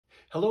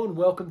Hello and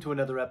welcome to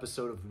another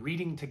episode of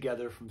Reading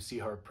Together from Sea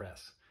Harp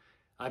Press.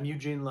 I'm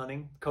Eugene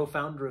Luning,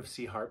 co-founder of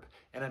Sea Harp,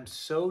 and I'm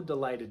so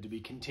delighted to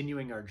be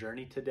continuing our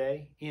journey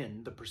today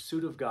in The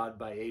Pursuit of God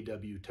by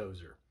A.W.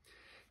 Tozer.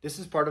 This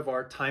is part of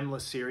our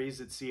Timeless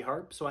series at Sea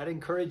Harp, so I'd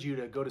encourage you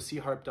to go to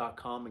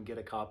seaharp.com and get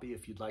a copy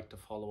if you'd like to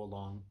follow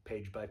along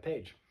page by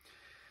page.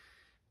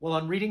 Well,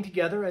 on Reading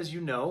Together, as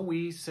you know,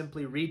 we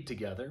simply read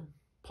together,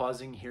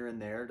 pausing here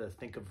and there to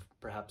think of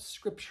perhaps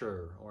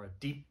scripture or a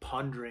deep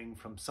pondering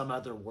from some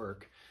other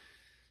work.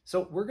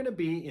 So we're going to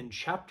be in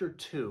chapter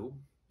 2,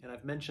 and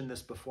I've mentioned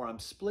this before. I'm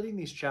splitting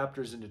these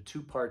chapters into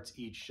 2 parts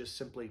each just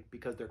simply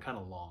because they're kind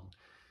of long.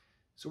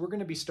 So we're going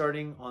to be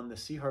starting on the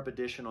Sea Harp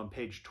edition on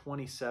page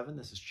 27.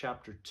 This is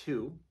chapter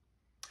 2.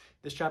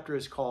 This chapter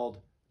is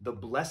called The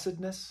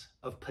Blessedness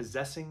of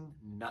Possessing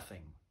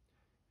Nothing.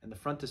 And the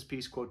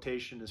frontispiece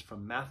quotation is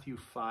from Matthew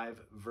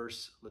 5,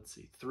 verse,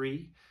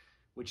 3,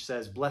 which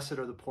says, "Blessed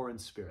are the poor in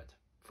spirit,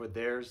 for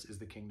theirs is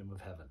the kingdom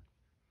of heaven."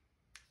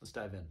 Let's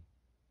dive in.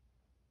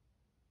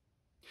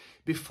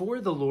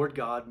 Before the Lord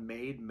God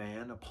made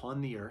man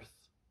upon the earth,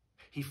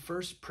 he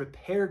first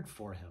prepared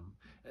for him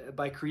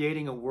by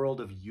creating a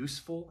world of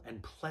useful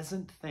and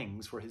pleasant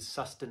things for his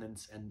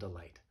sustenance and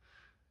delight.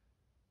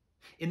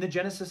 In the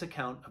Genesis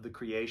account of the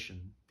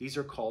creation, these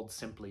are called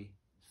simply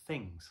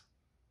things.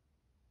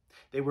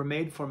 They were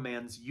made for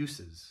man's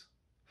uses,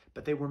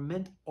 but they were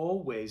meant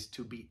always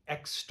to be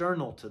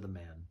external to the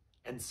man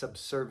and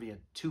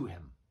subservient to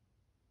him.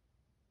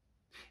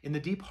 In the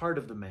deep heart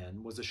of the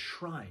man was a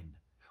shrine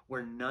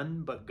where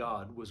none but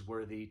God was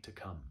worthy to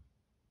come.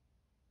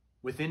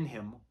 Within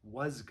him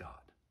was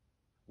God,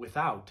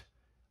 without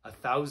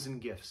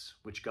 1,000 gifts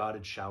which God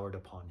had showered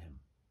upon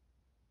him.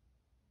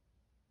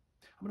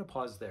 I'm going to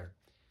pause there.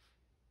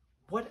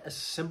 What a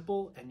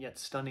simple and yet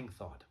stunning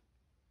thought.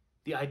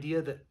 The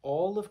idea that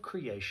all of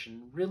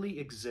creation really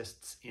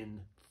exists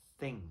in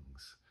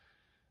things.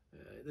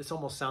 This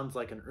almost sounds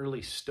like an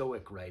early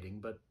Stoic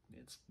writing, but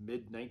it's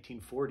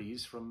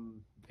mid-1940s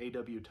from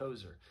A.W.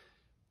 Tozer.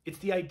 It's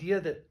the idea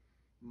that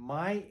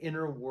my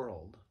inner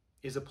world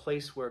is a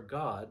place where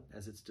God,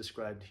 as it's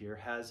described here,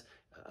 has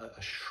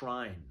a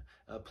shrine,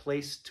 a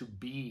place to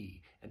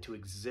be and to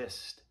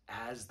exist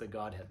as the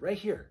Godhead, right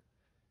here.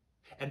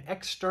 And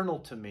external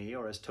to me,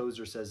 or as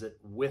Tozer says it,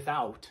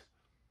 without,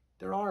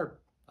 there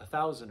are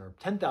 1,000 or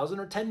 10,000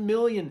 or 10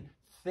 million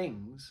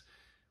things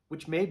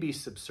which may be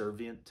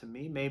subservient to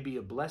me, may be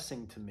a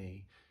blessing to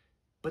me,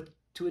 but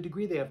to a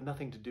degree they have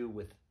nothing to do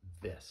with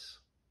this,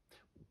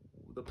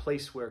 the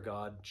place where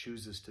God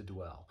chooses to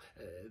dwell,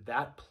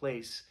 that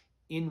place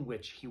in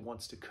which he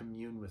wants to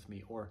commune with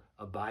me or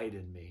abide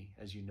in me.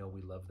 As you know,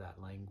 we love that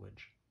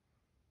language.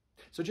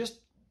 So just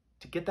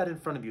to get that in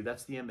front of you,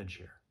 that's the image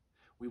here.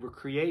 We were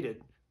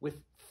created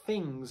with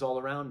things all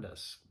around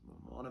us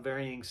on a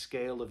varying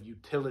scale of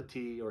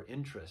utility or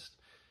interest.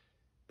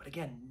 But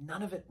again,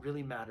 none of it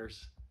really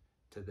matters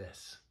to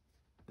this.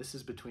 This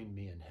is between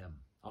me and him.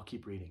 I'll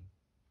keep reading.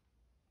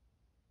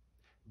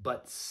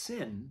 But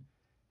sin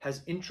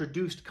has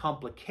introduced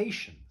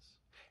complications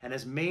and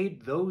has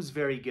made those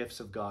very gifts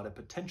of God a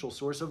potential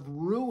source of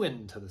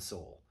ruin to the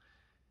soul.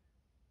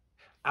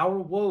 Our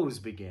woes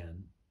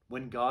began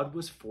when God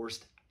was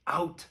forced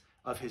out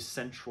of his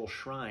central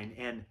shrine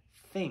and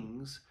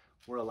things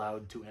were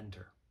allowed to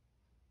enter.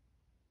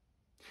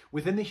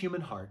 Within the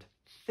human heart,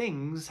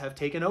 things have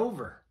taken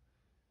over.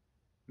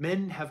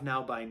 Men have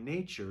now by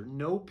nature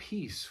no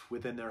peace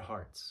within their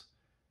hearts,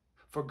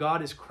 for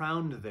God is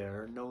crowned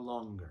there no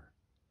longer.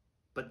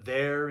 But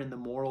there in the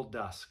moral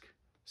dusk,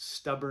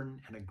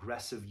 stubborn and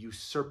aggressive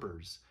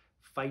usurpers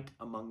fight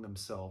among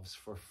themselves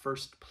for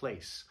first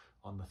place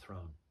on the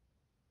throne.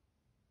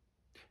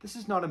 This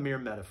is not a mere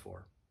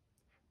metaphor,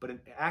 but an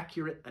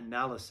accurate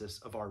analysis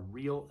of our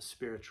real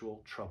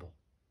spiritual trouble.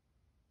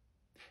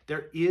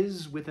 There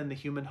is within the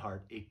human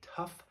heart a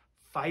tough,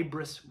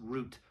 fibrous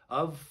root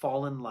of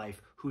fallen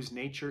life whose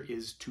nature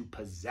is to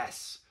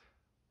possess,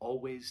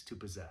 always to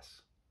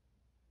possess.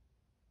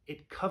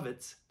 It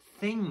covets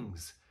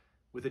things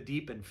with a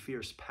deep and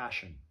fierce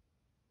passion.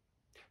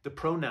 The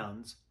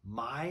pronouns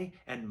my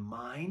and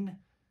mine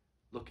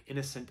look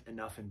innocent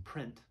enough in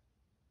print,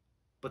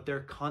 but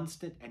their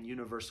constant and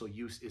universal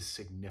use is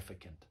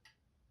significant.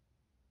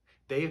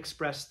 They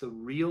express the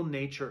real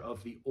nature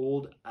of the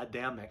old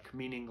Adamic,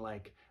 meaning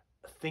like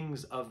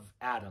things of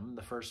Adam,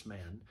 the first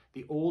man,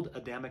 the old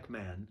Adamic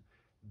man,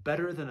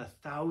 better than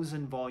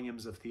 1,000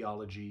 volumes of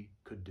theology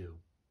could do.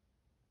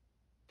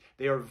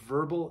 They are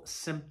verbal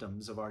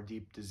symptoms of our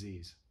deep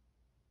disease.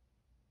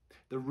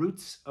 The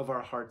roots of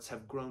our hearts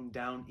have grown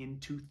down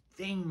into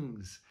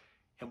things,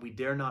 and we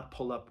dare not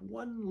pull up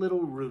one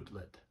little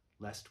rootlet,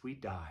 lest we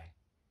die.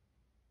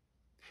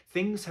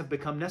 Things have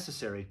become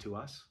necessary to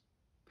us,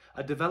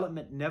 a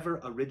development never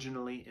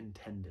originally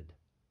intended.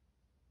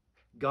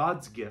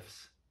 God's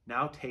gifts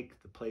now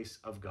take the place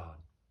of God,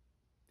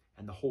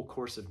 and the whole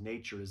course of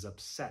nature is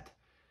upset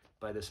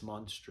by this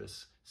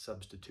monstrous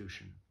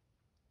substitution.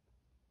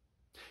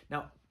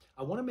 Now,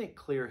 I want to make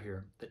clear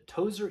here that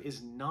Tozer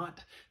is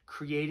not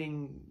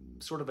creating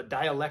sort of a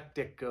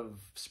dialectic of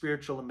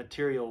spiritual and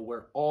material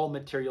where all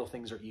material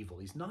things are evil.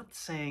 He's not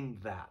saying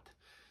that.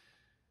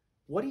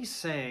 What he's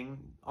saying,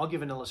 I'll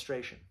give an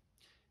illustration.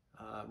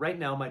 Right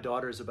now, my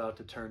daughter is about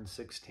to turn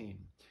 16.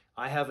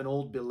 I have an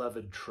old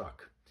beloved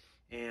truck,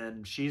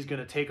 and she's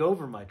going to take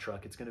over my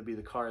truck. It's going to be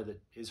the car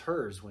that is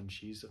hers when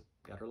she's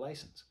got her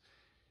license.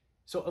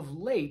 So of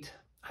late,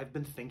 I've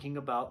been thinking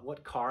about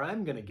what car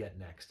I'm going to get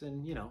next.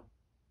 And, you know,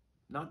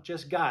 not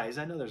just guys.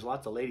 I know there's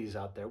lots of ladies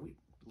out there.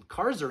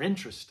 Cars are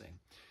interesting.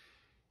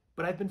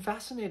 But I've been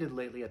fascinated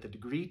lately at the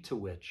degree to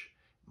which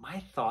my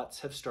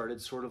thoughts have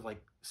started sort of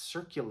like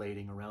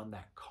circulating around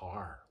that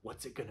car.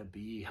 What's it going to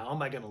be? How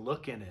am I going to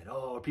look in it?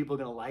 Oh, are people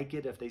going to like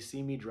it if they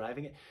see me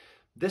driving it?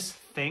 This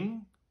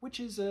thing, which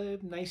is a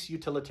nice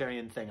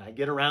utilitarian thing, I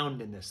get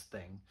around in this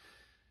thing,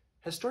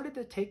 has started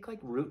to take like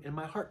root in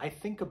my heart. I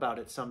think about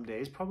it some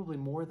days, probably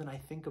more than I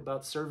think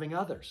about serving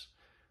others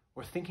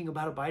or thinking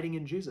about abiding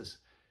in Jesus.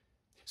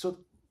 So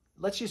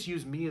let's just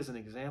use me as an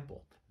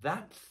example.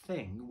 That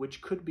thing,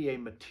 which could be a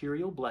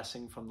material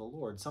blessing from the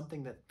Lord,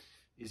 something that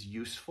is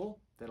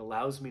useful, that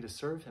allows me to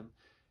serve him,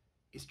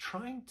 is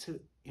trying to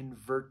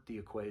invert the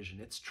equation.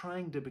 It's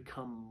trying to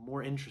become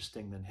more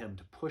interesting than him,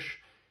 to push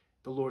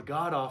the Lord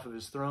God off of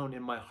his throne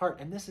in my heart.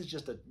 And this is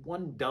just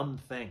one dumb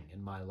thing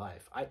in my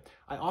life. I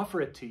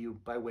offer it to you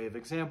by way of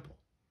example.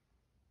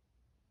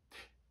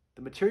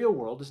 The material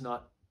world is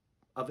not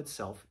of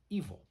itself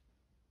evil.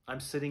 I'm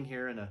sitting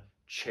here in a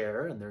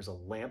chair and there's a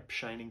lamp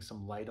shining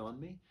some light on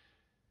me.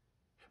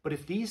 But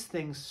if these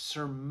things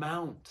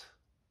surmount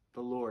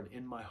the Lord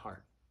in my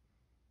heart,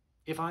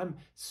 if I'm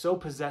so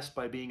possessed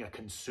by being a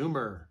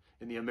consumer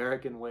in the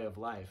American way of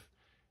life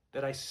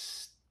that I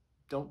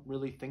don't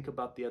really think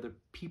about the other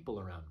people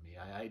around me,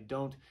 I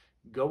don't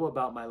go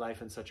about my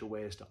life in such a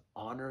way as to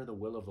honor the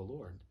will of the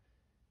Lord,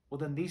 well,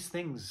 then these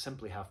things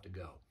simply have to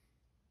go.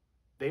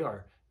 They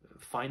are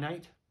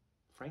finite.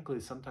 Frankly,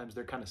 sometimes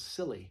they're kind of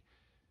silly.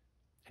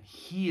 And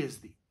he is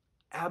the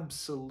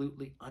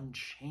absolutely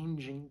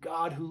unchanging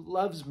God who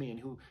loves me and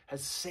who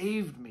has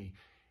saved me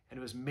and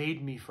who has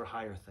made me for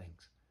higher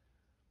things.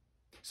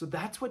 So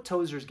that's what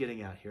Tozer's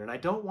getting at here. And I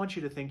don't want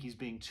you to think he's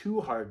being too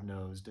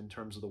hard-nosed in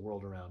terms of the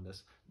world around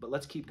us, but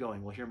let's keep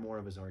going. We'll hear more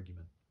of his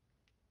argument.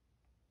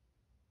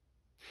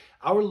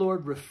 Our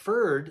Lord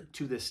referred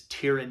to this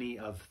tyranny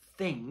of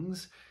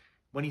things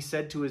when he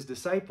said to his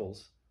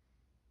disciples,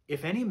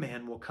 "If any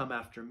man will come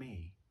after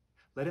me,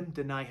 let him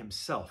deny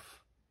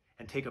himself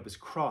and take up his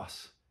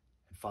cross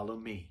and follow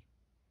me.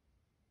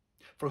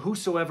 For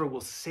whosoever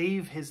will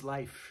save his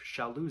life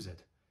shall lose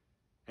it,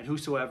 and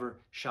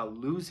whosoever shall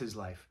lose his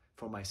life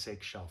for my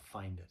sake shall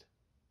find it."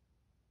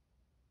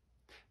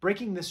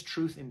 Breaking this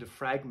truth into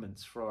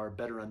fragments for our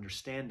better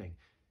understanding,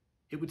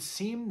 it would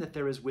seem that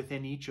there is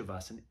within each of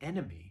us an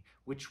enemy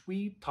which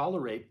we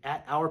tolerate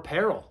at our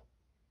peril.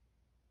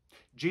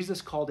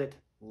 Jesus called it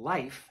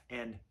life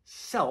and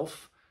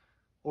self,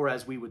 or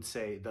as we would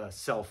say, the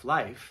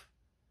self-life.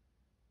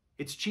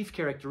 Its chief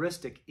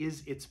characteristic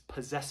is its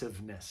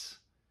possessiveness.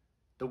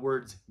 The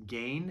words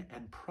gain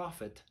and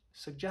profit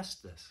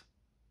suggest this.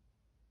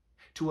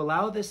 To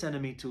allow this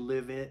enemy to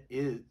live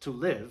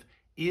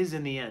is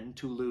in the end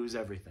to lose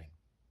everything.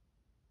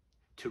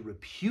 To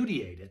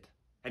repudiate it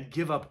and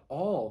give up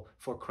all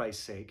for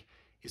Christ's sake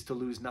is to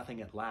lose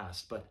nothing at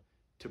last, but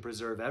to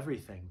preserve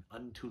everything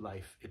unto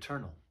life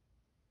eternal.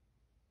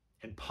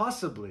 And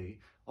possibly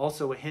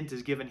also a hint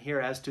is given here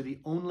as to the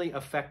only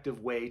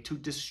effective way to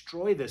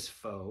destroy this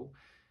foe.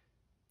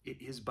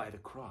 It is by the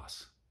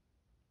cross.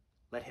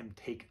 Let him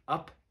take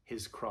up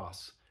his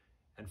cross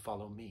and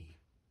follow me.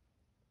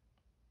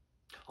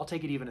 I'll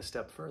take it even a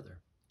step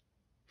further.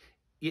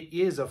 It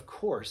is, of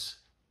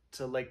course,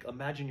 to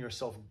imagine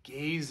yourself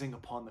gazing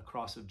upon the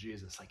cross of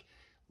Jesus,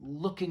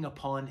 looking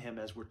upon him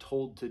as we're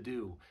told to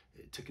do,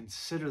 to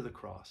consider the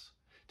cross,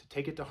 to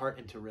take it to heart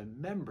and to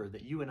remember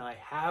that you and I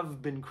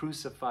have been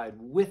crucified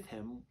with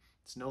him.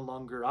 It's no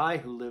longer I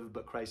who live,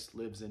 but Christ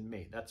lives in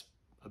me. That's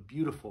a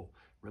beautiful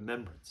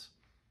remembrance.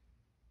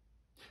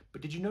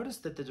 But did you notice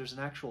that there's an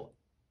actual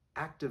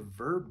active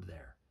verb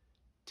there?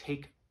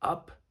 Take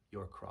up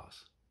your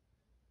cross.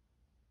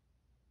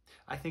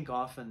 I think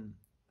often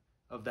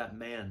of that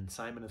man,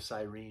 Simon of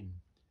Cyrene,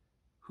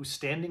 who's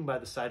standing by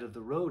the side of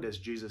the road as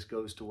Jesus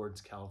goes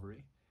towards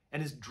Calvary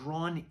and is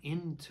drawn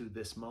into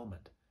this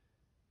moment.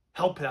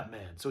 Help that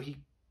man. So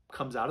he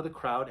comes out of the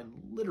crowd and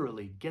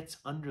literally gets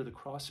under the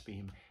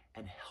crossbeam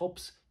and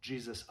helps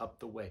Jesus up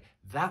the way.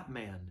 That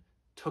man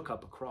took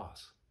up a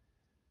cross.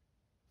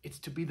 It's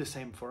to be the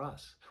same for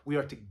us. We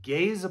are to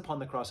gaze upon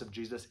the cross of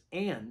Jesus,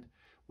 and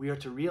we are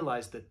to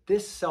realize that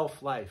this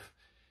self-life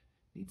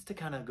needs to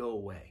kind of go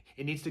away.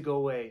 It needs to go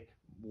away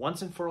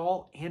once and for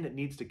all, and it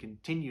needs to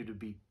continue to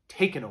be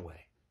taken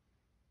away.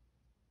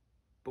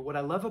 But what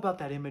I love about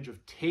that image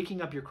of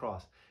taking up your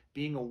cross,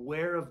 being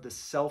aware of the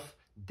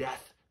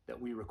self-death that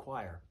we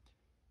require,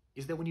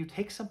 is that when you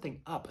take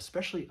something up,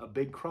 especially a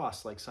big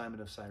cross like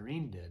Simon of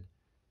Cyrene did,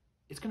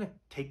 it's going to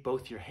take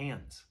both your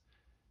hands.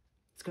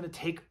 It's going to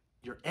take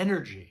your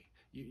energy,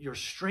 your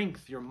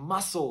strength, your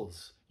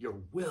muscles, your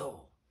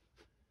will.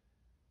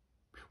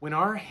 When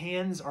our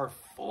hands are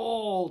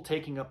full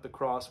taking up the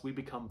cross, we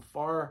become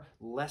far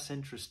less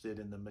interested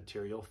in the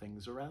material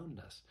things around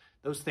us,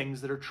 those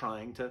things that are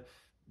trying to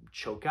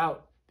choke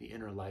out the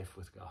inner life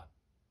with God.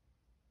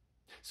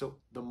 So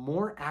the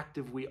more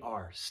active we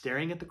are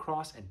staring at the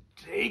cross and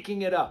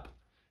taking it up,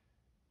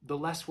 the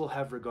less we'll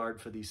have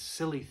regard for these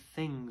silly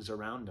things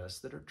around us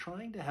that are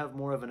trying to have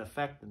more of an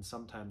effect than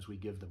sometimes we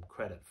give them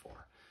credit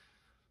for.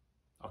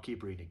 I'll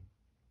keep reading.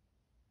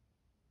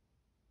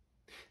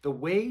 The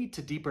way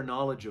to deeper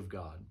knowledge of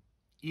God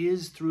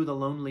is through the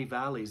lonely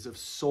valleys of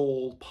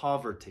soul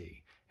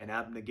poverty and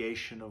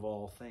abnegation of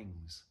all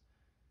things.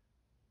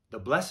 The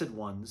blessed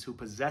ones who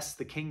possess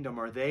the kingdom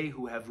are they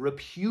who have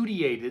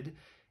repudiated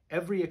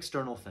every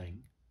external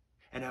thing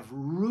and have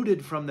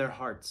rooted from their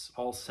hearts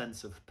all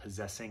sense of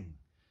possessing.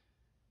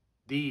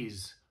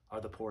 These are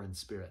the poor in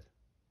spirit.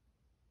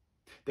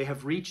 They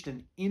have reached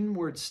an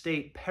inward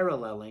state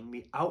paralleling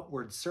the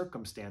outward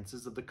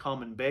circumstances of the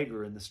common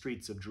beggar in the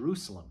streets of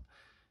Jerusalem.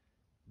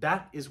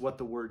 That is what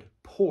the word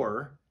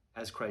poor,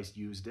 as Christ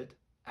used it,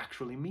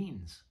 actually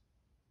means.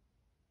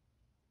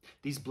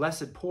 These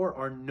blessed poor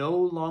are no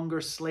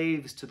longer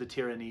slaves to the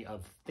tyranny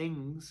of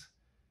things.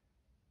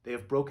 They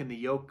have broken the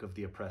yoke of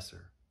the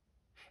oppressor.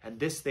 And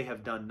this they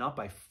have done not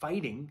by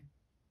fighting,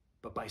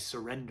 but by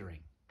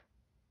surrendering.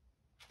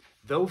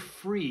 Though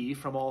free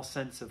from all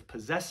sense of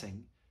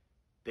possessing,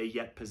 they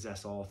yet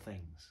possess all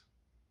things.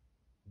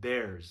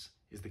 Theirs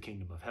is the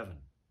kingdom of heaven.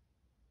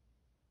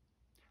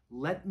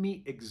 Let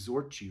me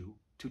exhort you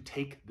to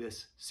take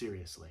this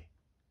seriously.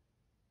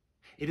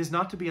 It is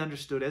not to be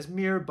understood as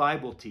mere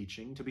Bible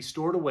teaching to be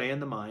stored away in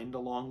the mind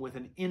along with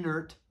an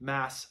inert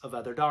mass of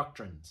other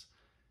doctrines.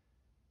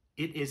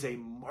 It is a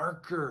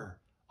marker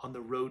on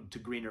the road to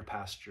greener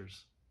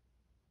pastures,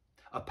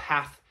 a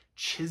path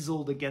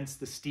chiseled against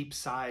the steep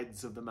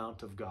sides of the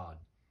Mount of God.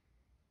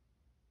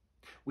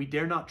 We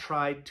dare not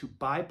try to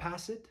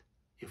bypass it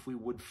if we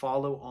would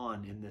follow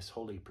on in this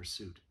holy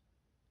pursuit.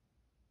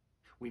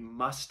 We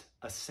must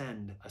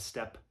ascend a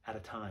step at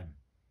a time.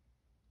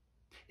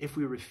 If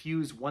we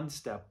refuse one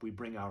step, we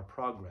bring our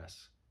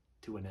progress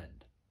to an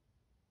end.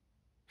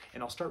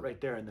 And I'll start right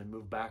there and then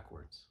move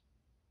backwards.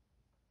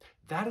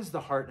 That is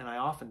the heart, and I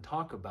often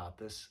talk about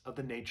this, of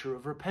the nature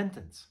of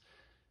repentance.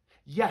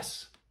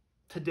 Yes,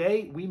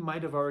 today we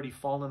might have already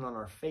fallen on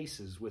our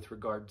faces with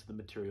regard to the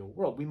material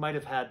world. We might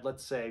have had,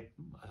 let's say,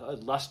 a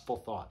lustful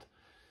thought.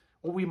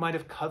 Or we might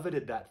have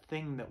coveted that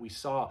thing that we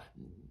saw.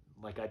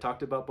 Like I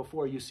talked about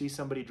before, you see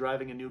somebody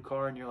driving a new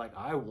car and you're like,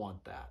 I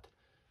want that.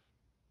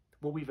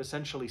 Well, we've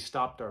essentially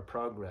stopped our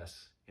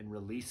progress in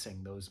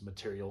releasing those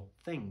material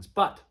things.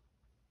 But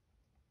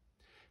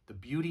the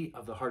beauty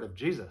of the heart of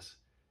Jesus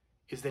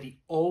is that he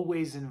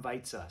always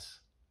invites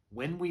us,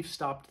 when we've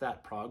stopped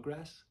that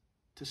progress,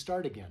 to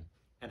start again.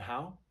 And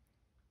how?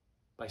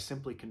 By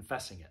simply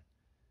confessing it.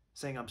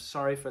 Saying, I'm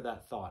sorry for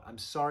that thought. I'm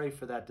sorry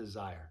for that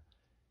desire.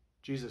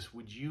 Jesus,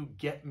 would you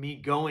get me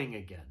going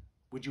again?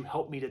 Would you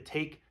help me to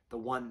take the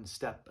one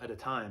step at a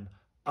time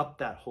up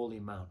that holy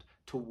mount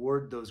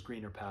toward those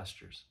greener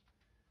pastures?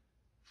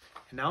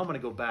 And now I'm going to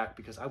go back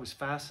because I was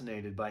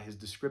fascinated by his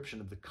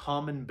description of the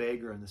common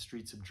beggar in the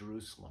streets of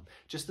Jerusalem.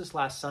 Just this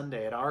last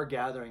Sunday at our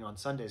gathering on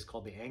Sundays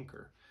called the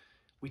Anchor,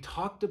 we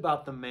talked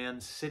about the man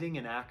sitting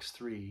in Acts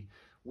 3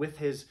 with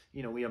his,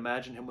 we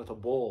imagine him with a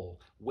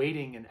bowl,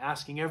 waiting and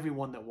asking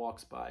everyone that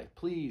walks by,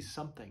 please,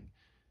 something.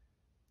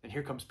 And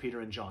here comes Peter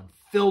and John,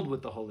 filled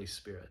with the Holy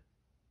Spirit.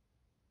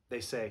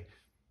 They say,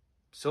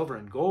 silver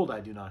and gold I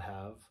do not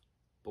have,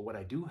 but what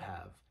I do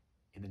have,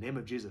 in the name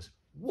of Jesus,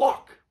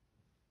 walk.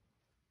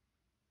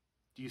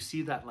 Do you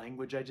see that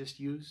language I just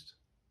used?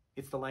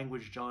 It's the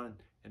language John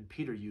and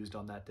Peter used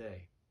on that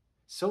day.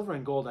 Silver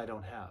and gold I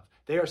don't have.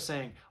 They are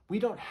saying, we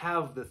don't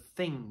have the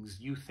things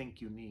you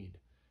think you need,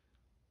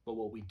 but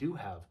what we do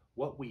have,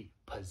 what we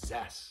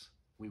possess,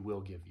 we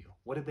will give you.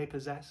 What did they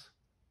possess?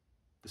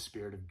 The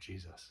Spirit of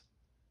Jesus.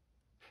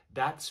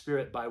 That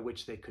Spirit by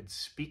which they could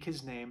speak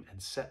his name and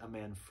set a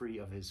man free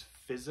of his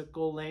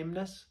physical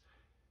lameness.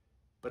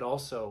 But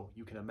also,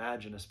 you can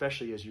imagine,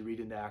 especially as you read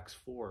into Acts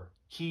 4,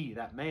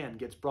 that man,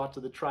 gets brought to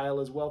the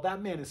trial as well.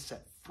 That man is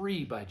set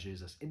free by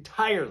Jesus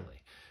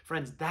entirely.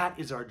 Friends, that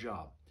is our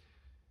job.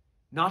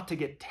 Not to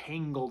get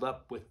tangled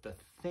up with the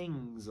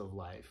things of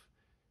life,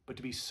 but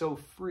to be so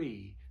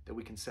free that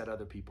we can set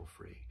other people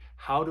free.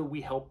 How do we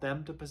help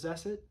them to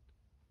possess it?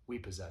 We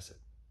possess it.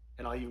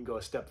 And I'll even go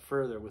a step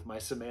further with my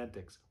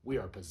semantics. We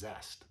are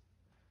possessed.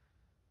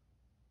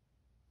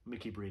 Let me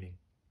keep reading.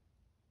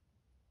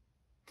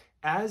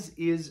 As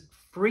is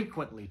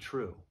frequently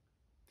true,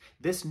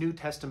 this New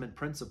Testament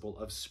principle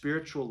of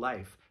spiritual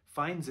life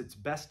finds its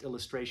best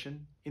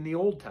illustration in the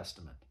Old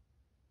Testament.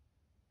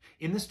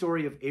 In the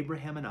story of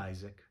Abraham and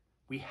Isaac,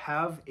 we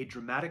have a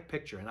dramatic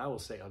picture, and I will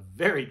say a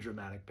very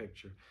dramatic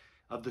picture,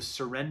 of the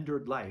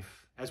surrendered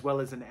life, as well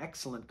as an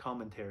excellent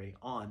commentary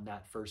on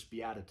that first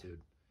beatitude.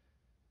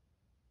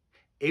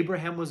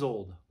 Abraham was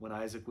old when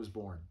Isaac was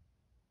born,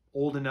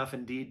 old enough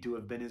indeed to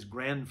have been his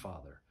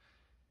grandfather,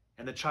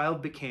 And the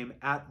child became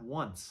at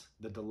once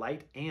the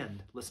delight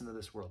and, listen to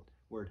this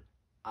word,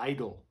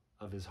 idol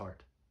of his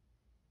heart.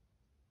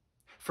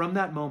 From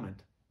that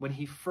moment, when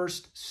he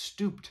first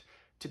stooped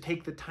to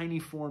take the tiny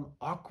form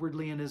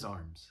awkwardly in his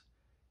arms,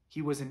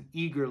 he was an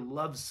eager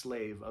love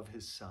slave of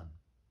his son.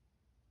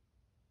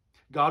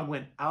 God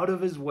went out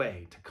of his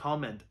way to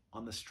comment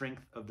on the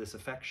strength of this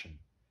affection.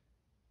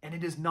 And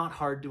it is not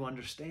hard to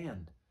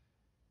understand.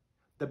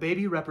 The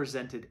baby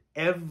represented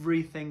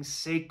everything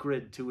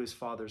sacred to his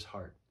father's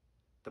heart.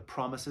 The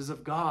promises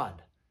of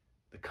God,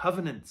 the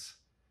covenants,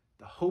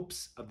 the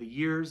hopes of the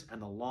years,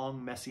 and the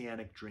long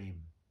messianic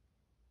dream.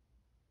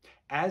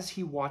 As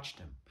he watched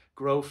him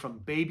grow from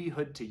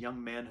babyhood to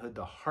young manhood,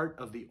 the heart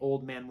of the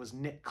old man was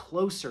knit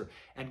closer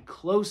and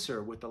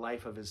closer with the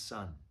life of his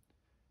son,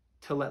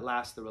 till at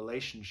last the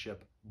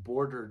relationship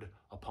bordered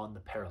upon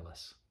the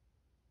perilous.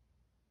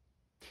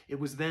 It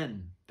was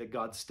then that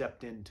God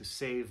stepped in to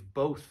save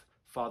both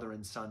father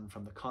and son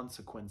from the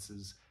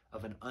consequences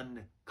of an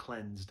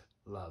uncleansed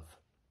love.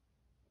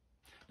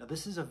 Now,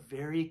 this is a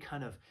very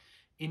kind of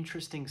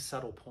interesting,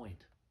 subtle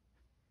point.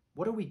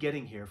 What are we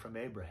getting here from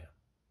Abraham?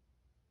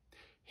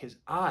 His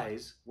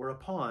eyes were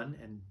upon,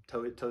 and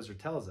Tozer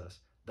tells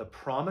us, the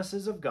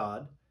promises of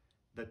God,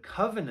 the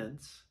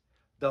covenants,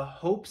 the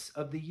hopes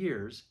of the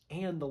years,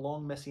 and the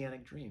long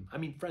messianic dream. I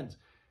mean, friends,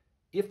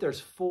 if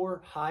there's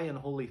 4 high and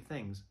holy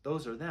things,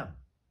 those are them.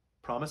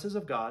 Promises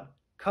of God,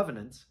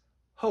 covenants,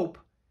 hope,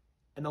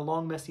 and the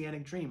long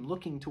messianic dream,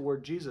 looking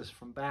toward Jesus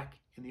from back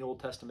in the Old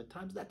Testament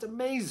times. That's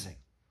amazing.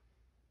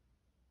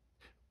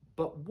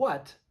 But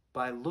what,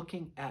 by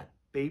looking at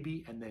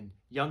baby and then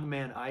young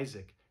man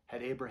Isaac,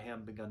 had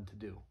Abraham begun to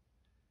do?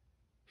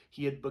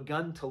 He had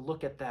begun to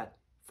look at that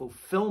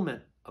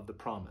fulfillment of the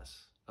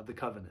promise, of the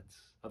covenants,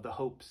 of the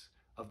hopes,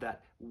 of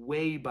that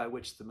way by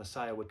which the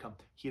Messiah would come.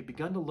 He had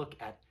begun to look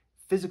at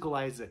physical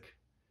Isaac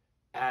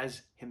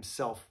as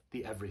himself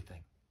the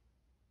everything.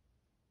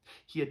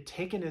 He had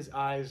taken his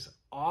eyes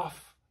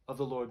off of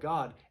the Lord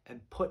God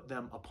and put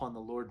them upon the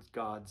Lord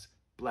God's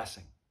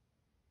blessing.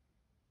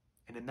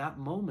 And in that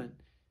moment,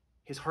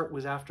 his heart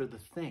was after the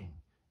thing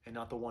and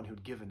not the one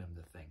who'd given him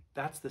the thing.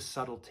 That's the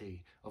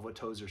subtlety of what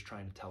Tozer's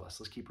trying to tell us.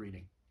 Let's keep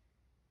reading.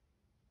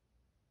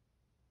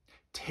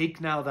 Take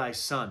now thy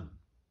son,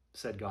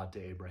 said God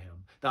to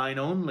Abraham, thine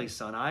only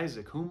son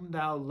Isaac, whom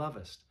thou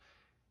lovest,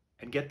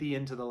 and get thee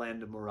into the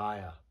land of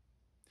Moriah,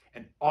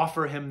 and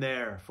offer him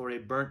there for a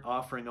burnt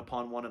offering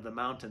upon one of the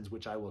mountains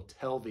which I will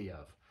tell thee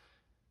of.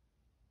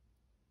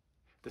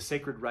 The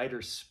sacred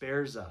writer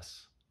spares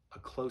us a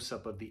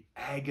close-up of the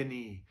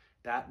agony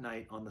that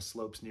night on the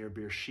slopes near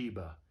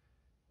Beersheba,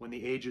 when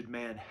the aged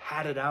man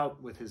had it out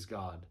with his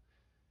God.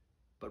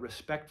 But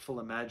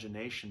respectful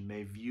imagination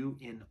may view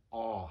in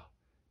awe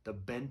the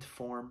bent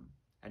form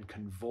and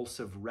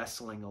convulsive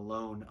wrestling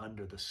alone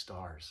under the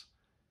stars.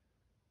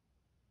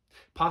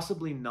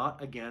 Possibly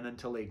not again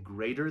until a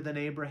greater than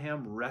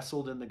Abraham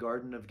wrestled in the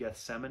Garden of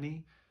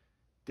Gethsemane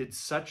did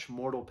such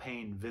mortal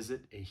pain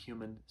visit a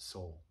human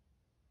soul.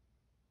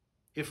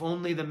 If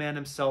only the man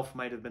himself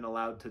might have been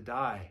allowed to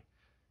die.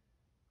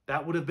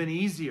 That would have been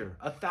easier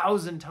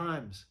 1,000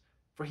 times,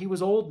 for he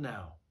was old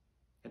now,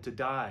 and to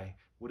die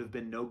would have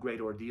been no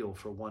great ordeal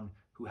for one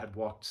who had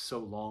walked so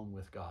long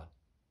with God.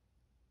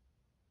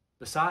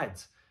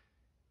 Besides,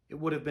 it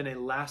would have been a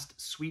last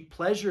sweet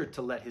pleasure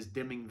to let his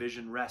dimming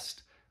vision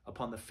rest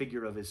upon the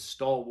figure of his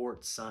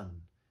stalwart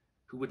son,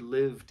 who would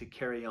live to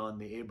carry on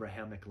the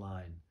Abrahamic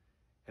line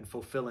and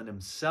fulfill in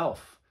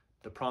himself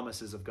the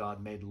promises of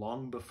God made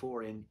long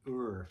before in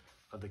Ur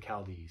of the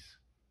Chaldees.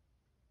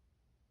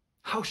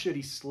 How should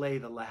he slay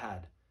the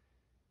lad?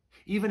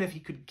 Even if he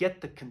could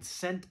get the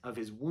consent of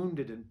his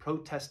wounded and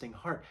protesting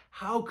heart,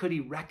 how could he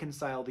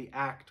reconcile the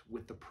act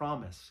with the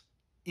promise,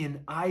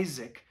 in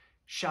Isaac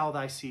shall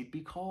thy seed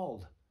be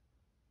called?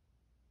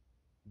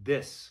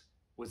 This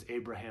was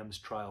Abraham's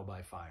trial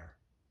by fire,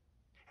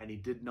 and he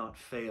did not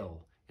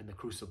fail in the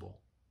crucible.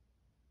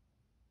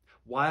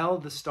 While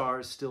the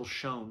stars still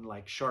shone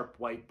like sharp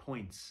white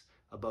points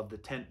above the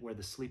tent where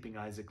the sleeping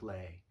Isaac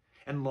lay,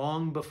 and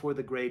long before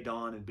the gray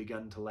dawn had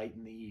begun to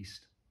lighten the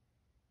east,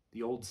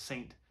 the old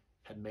saint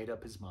had made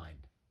up his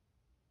mind.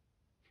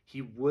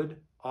 He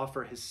would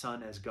offer his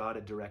son as God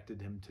had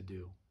directed him to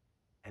do,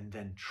 and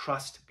then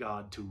trust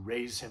God to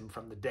raise him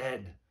from the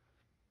dead.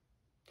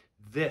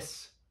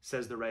 This,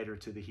 says the writer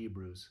to the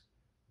Hebrews,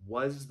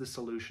 was the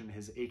solution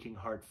his aching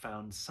heart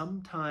found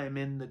sometime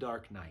in the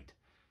dark night,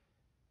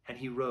 and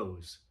he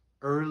rose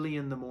early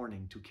in the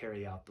morning to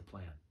carry out the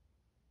plan.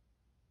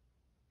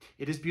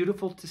 It is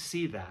beautiful to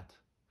see that,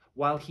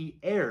 while he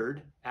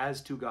erred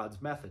as to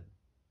God's method,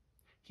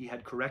 he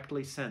had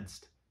correctly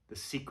sensed the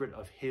secret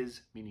of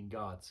his, meaning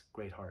God's,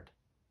 great heart.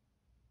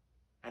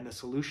 And the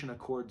solution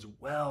accords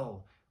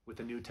well with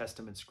the New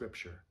Testament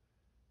scripture.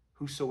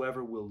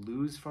 Whosoever will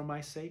lose for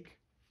my sake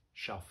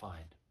shall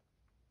find.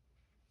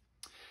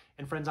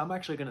 And friends, I'm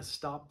actually going to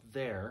stop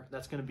there.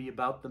 That's going to be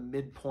about the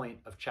midpoint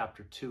of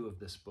chapter 2 of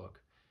this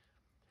book.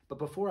 But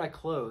before I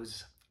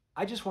close,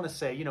 I just want to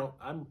say, you know,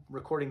 I'm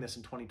recording this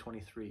in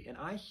 2023, and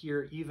I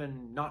hear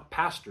even not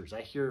pastors,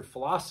 I hear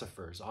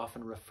philosophers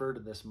often refer to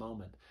this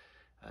moment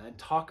and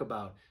talk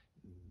about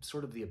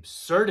sort of the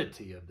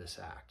absurdity of this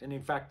act, and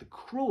in fact, the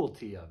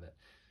cruelty of it.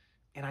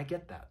 And I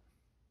get that.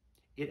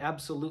 It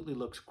absolutely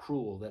looks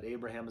cruel that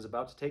Abraham is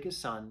about to take his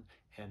son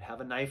and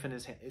have a knife in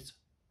his hand. It's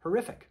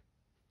horrific.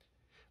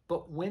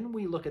 But when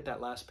we look at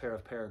that last pair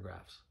of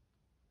paragraphs,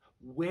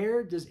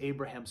 where does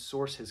Abraham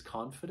source his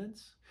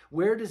confidence?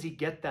 Where does he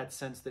get that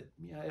sense that,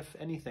 yeah, if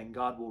anything,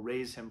 God will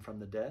raise him from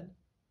the dead?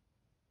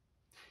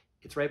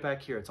 It's right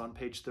back here. It's on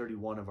page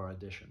 31 of our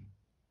edition.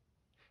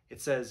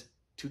 It says,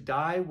 "To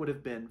die would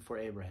have been for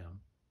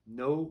Abraham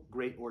no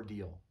great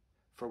ordeal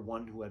for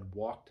one who had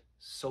walked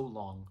so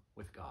long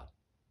with God."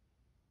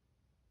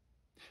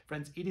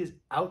 Friends, it is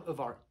out of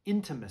our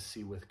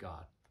intimacy with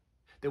God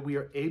that we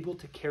are able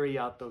to carry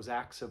out those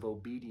acts of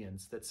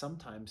obedience that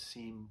sometimes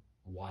seem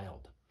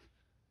wild,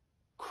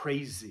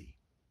 crazy,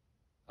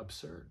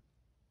 absurd.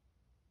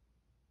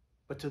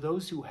 But to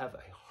those who have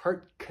a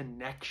heart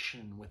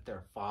connection with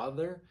their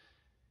Father,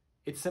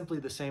 it's simply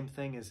the same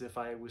thing as if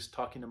I was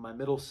talking to my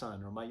middle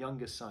son or my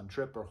youngest son,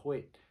 Trip or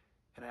Hoyt,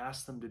 and I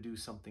asked them to do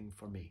something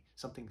for me,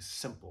 something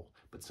simple,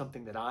 but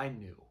something that I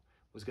knew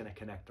was going to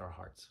connect our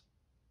hearts.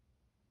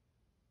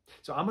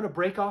 So I'm going to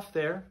break off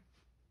there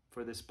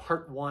for this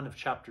part 1 of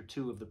chapter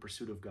 2 of The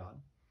Pursuit of God.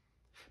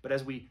 But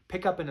as we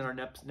pick up in our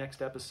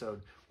next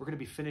episode, we're going to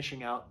be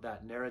finishing out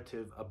that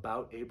narrative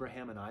about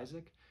Abraham and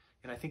Isaac.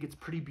 And I think it's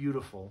pretty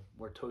beautiful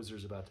where Tozer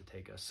is about to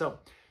take us. So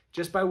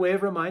just by way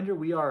of reminder,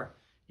 we are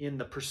in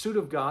The Pursuit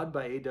of God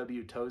by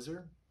A.W.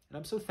 Tozer. And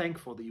I'm so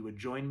thankful that you would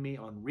join me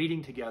on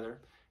reading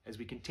together as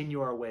we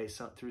continue our way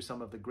through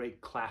some of the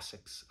great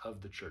classics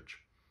of the church.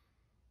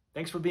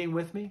 Thanks for being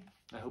with me.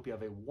 I hope you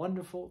have a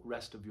wonderful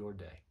rest of your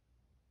day.